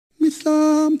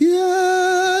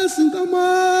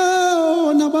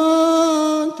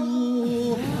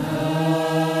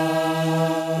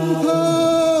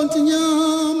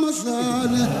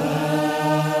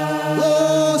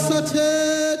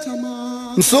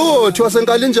Msuthu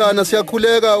wasenkalinjana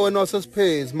siyakhuleka wena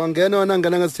wasesiphezi mangena wena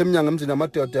ngena ngesithemnyanga emzini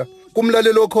amadoda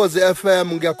kumlalelo Khoza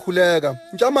FM ngiyakhuleka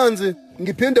njamanzi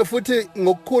ngiphinde futhi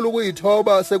ngokukhulu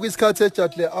ukuyithoba sekuyisikhathi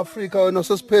eJabul'Ujule Africa wena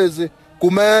wasesiphezi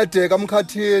kumede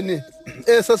kamkhathini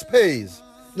esesiphezi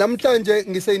namhlanje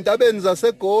ngiseyintabeni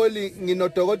zaseGoli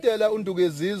nginodokotela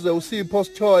undukezizwe uSipho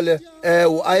Sithole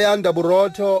uAyanda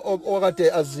Burotho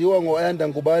okade aziwa ngoAyanda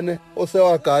Ngubane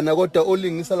osewagana kodwa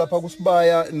olingisa lapha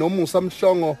kuSibaya noMusa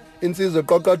Mhlongo insizwe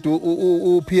eqoqada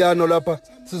upiano lapha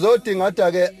sizodinga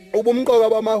ke ubumqoka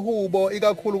bamahubo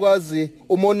ikakhulukazi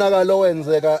umonakalo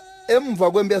owenzeka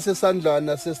emva kwempi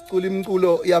yasesandlana sesicula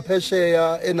imiculo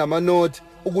yaphesheya enamanothi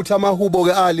ukuthi amahubo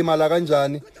ke alimala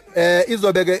kanjani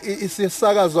izobe ke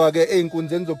isisakazwa ke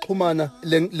einkundleni zokuxhumana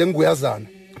lenguyazana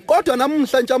kodwa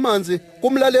namhlanje amanzi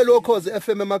kumlalelo wokhozi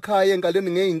FM emakhaya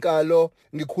enkaleni ngeinkalo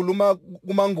ngikhuluma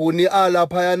kumanguni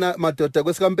alapha yana madoda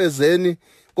kwesikampezeni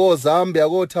koZambia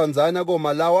koTanzania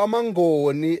koMalawi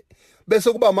amangoni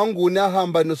bese kuba amanguni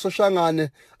ahamba nososhangane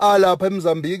alapha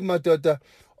eMozambique madoda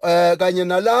kanye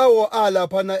nalawo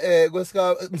alapha na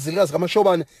kwesika mzilikazi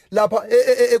kaMashobane lapha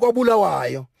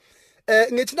ekwabulawayo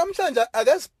ngithi namhlanje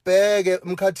ake sibheke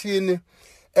emkhathini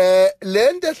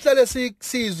lento esihlale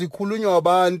sizwe ikhulunywa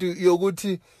abantu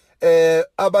yokuthi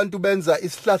abantu benza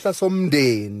isihlahla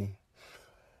somndeni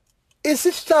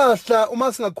isihlahla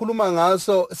uma singakhuluma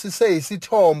ngaso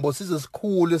siseyisithombo size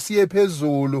sikhule siye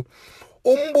phezulu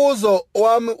umbuzo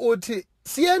wami uthi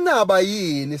siyenaba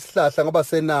yini isihlahla ngoba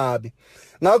senabi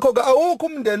ngakho ke awukho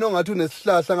umndeni ongathi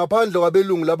unesihlahla ngaphandle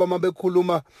kwabelungu laba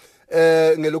mabekhuluma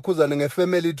ngelokhuzana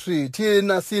ngefamily tree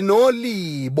thina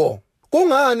sinolibo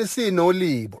kungani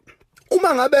sinolibo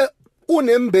uma ngabe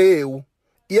unembewu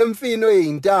yemfino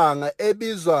eyintanga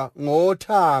ebizwa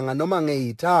ngothanga noma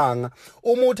ngeyithanga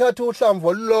uma uthatha uhlamvu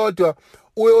olulodwa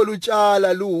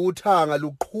uyolutshala luuthanga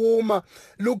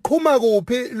luqhuma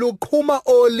kuphi luqhuma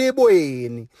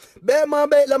olibweni bema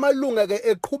lamalunga ke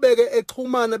eqhubeke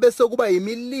exhumana bese kuba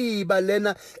yimiliba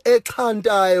lena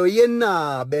exhantayo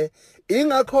yenabe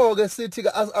ingakho ke sithi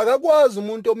akakwazi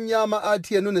umuntu omnyama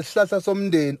athi yena unesihlahla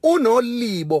somndeni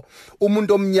unolibo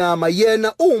umuntu omnyama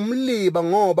yena umliba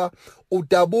ngoba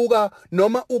udabuka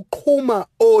noma uqhuma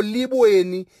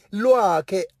olibweni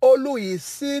lwakhe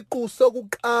oluyisiqu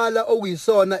sokuqala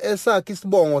okuyisona esakhe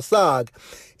isibongo sakhe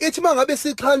ithi mangabe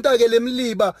sixhanta ke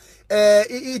lemliba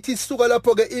ithi suka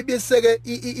lapho ke ibiseke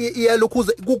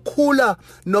iyalukhuze kukhula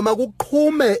noma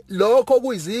kuqhume lokho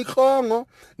kuyizihlongo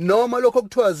noma lokho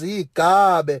kuthiwa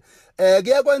zigabe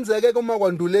kuyakwenzeke uma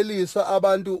kwanduleliswa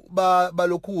abantu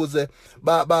balokhuze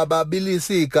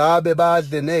babilisa igabe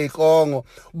badle nezihlongo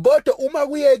kodwa uma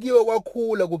kuyekiwe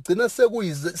kwakhula kugcina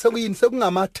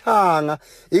sekungamathanga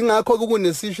ingakho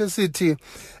kunesisho sithi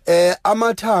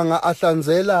amathanga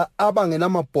ahlanzela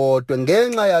abangenamabhodwe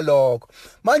ngenxa yalokho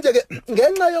manje ke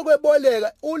ngenxa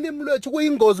yokweboleka ulimi lwethu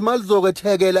kuyingozi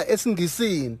malizokwethekela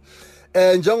esingisini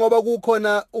njengoba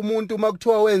kukhona umuntu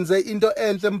makuthiwa wenze into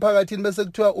enhle emphakathini bese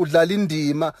kuthiwa udlala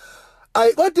indima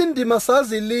kodwa indima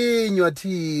sazilinywa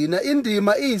thina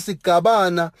indima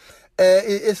iyisigabana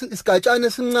isigatshana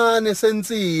esincane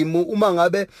sensimu uma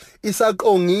ngabe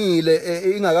isaqongile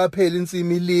ingakapheli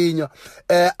insimi ilinywa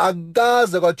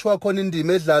akukaze kwathiwa khona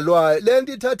indima edlalwayo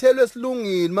lento ithathelwe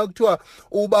esilungini makuthiwa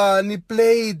ubani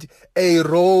played a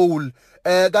role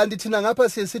kanti thina ngapha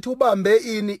sithi ubambe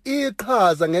ini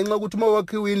iqhaza ngenxa ukuthi uma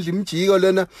wakhiwa indlu imjiko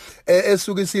lena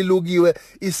esuka isilukiwe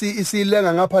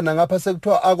isilenga ngapha nangapha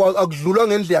sekuthiwa akudlulwa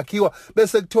ngendlu yakhiwa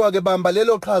bese kuthiwa ke bamba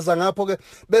lelo qhaza ngapho ke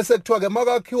bese kuthiwa ke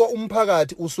makakhiwa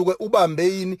umphakathi usuke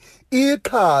ubambe ini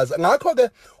iqhaza ngakho ke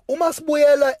uma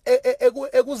sibuyela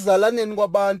ekuzalaneni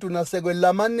kwabantu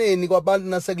nasekwelamaneni kwabantu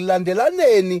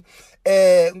nasekulandelaneni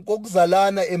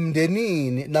kokuzalana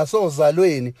emndenini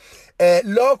nasozalweni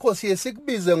lokho siye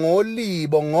sikubize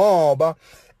ngolibo ngoba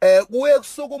kuye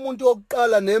kusuka umuntu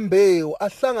wokuqala nembewu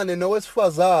ahlangane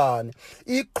nowesifazane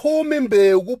iqhuma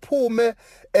imbewu kuphume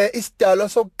isidalwa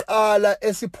sokuqala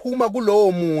esiphuma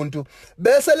kulowo muntu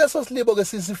bese leso silibo ke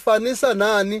sisifanisa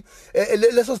nani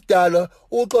leso sidalwa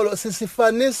uxolo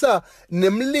sisifanisa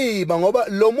nemliba ngoba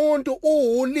lo muntu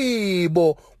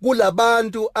uwulibo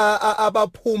kulabantu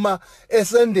abaphuma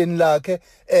esendeni lakhe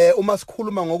uma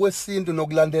sikhuluma ngokwesintu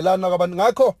nokulandelana kwabantu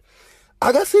ngakho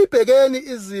akasibhekeni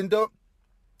izinto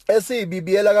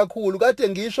esibibiyela kakhulu kade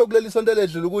ngisho kuleli sonto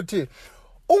ledlule ukuthi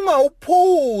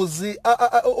ungawuphuzi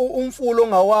umfulo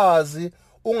ongawazi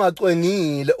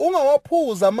ungacwengile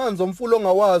ungawaphuza amanzi omfulo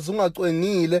ongawazi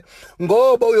ungacwengile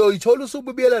ngoba uyoyithola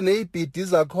usububiyela nezibhidi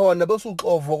zakhona bese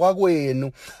uxovo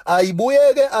kwakwenu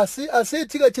ayibuyeke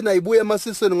asithi ke thina ayibuye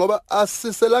emasisweni ngoba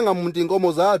asiselanga umuntu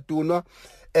inkomo zadunwa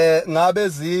ngabe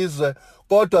zizwe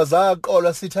kodwa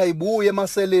zaqolwa sithi ayibuye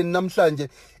emaseleni namhlanje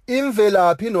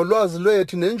imvelaphi nolwazi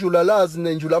lwethu nenjulalazi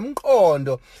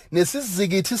nenjulamqondo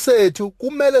nesizikithi sethu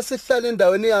kumele sihlale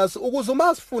endaweni yaso ukuze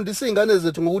uma sifundisa izingane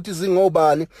zethu ngokuthi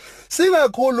zingobani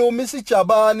singakhulumi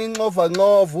isijabani incova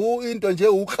ncovu into nje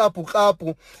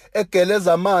uklaphu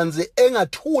egeleza amanzi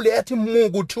engathuli ethi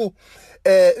muku thu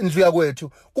ndluya kwethu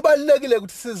kubalekile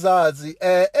ukuthi sizazi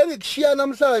engikushiya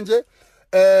namhlanje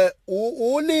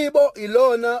ulibo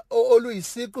ilona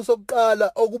oluyisiqu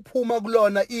sokuqala okuphuma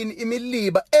kulona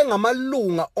imiliba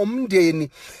engamalunga omndeni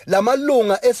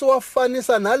lamalunga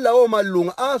esiwafanisa nalawo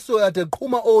malunga asoyade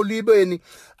qhuma olibeni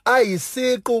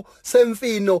ayisiqu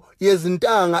semfino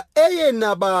yezintanga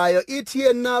eyenabayo ithi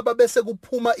yenaba bese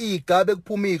kuphuma igabe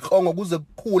kuphuma iqongo kuze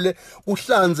kukhule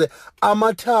kuhlanze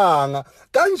amathanga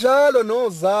kanjalo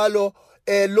nozalo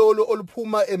lolo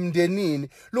oluphuma emndenini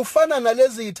lufana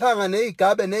nalezi ithanga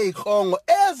nezigabe neziqongo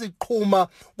eziqhuma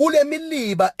kule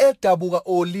miliba edabuka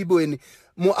olibweni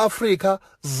muAfrika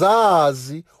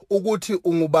zazi ukuthi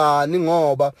ungubani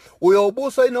ngoba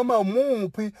uyobuswa inoma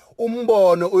umuphi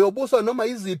umbono uyobuswa noma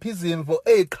iziphi izimvo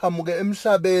eziqhamuke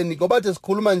emhlabeni ngoba nje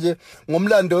sikhuluma nje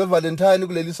ngomlando weValentine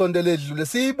kuleli sonto ledlule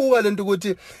siyibuka lento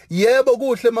ukuthi yebo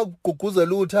kuhle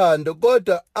makugqugquzela uthando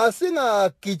kodwa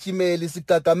asingagijimeli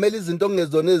sigagamela izinto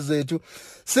ongezona ezethu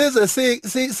size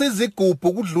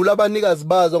sizigubhu kudlula abanikazi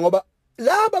bazo ngoba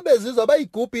laba bezizwa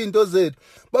bayigubha into zethu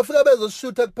bafika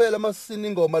bezosishutha kuphela masisina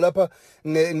ingoma lapha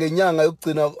ngenyanga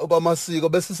yokugcina kwamasiko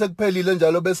bese sekuphelile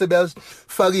njalo bese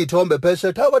beyafaka izithombe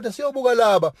phesheya kodwa siyobuka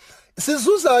laba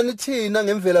sizuzani thina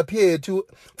ngemvelaphi yethu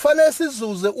kufanele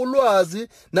sizuze ulwazi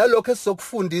nalokho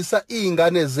esizokufundisa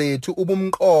izingane zethu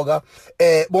ubumqoka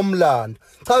bomlando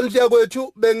cha nje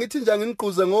kwethu bengithi nje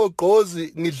nginiquze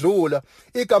ngogqozi ngidlula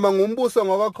igama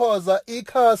nguMbuso Khoza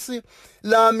ikhasi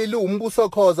lami liwumbuso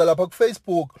Khoza lapha ku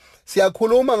Facebook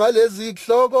siyakhuluma ngalezi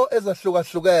ihloko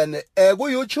ezahlukahlukene ku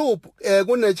YouTube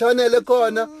kune channel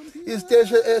ekhona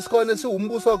isiteshi esikhona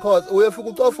siwumbuso Khoza uyefika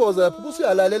ucofoza lapho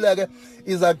usiyalalela ke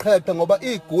izaqhaqha ngoba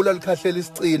igula likhahlela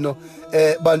isicino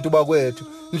bantu bakwethu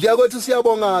nje kwethu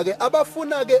siyabonga ke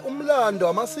abafuna ke umlando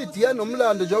ama-CD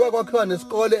yanomlando njengoba kwakhiwa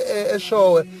nesikole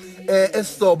eShowe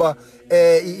esizoba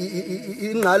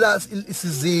ingqala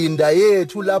sizinda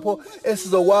yethu lapho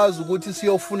esizokwazi ukuthi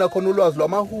siyofuna khona ulwazi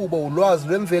lwamahubo ulwazi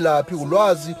lwemvelaphi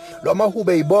ulwazi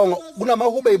lwamahubo ezibongo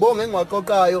kunamahubo ezibongo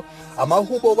engiwaqoqayo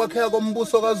amahubo okwakheka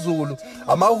kombuso kaZulu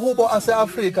amahubo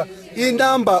aseAfrika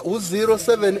inamba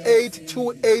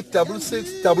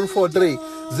u07828664443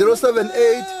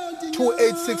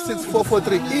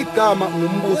 07828664443 igama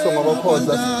nguMbuso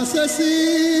Khoza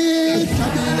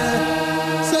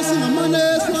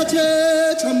sesingamane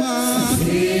swathetha ma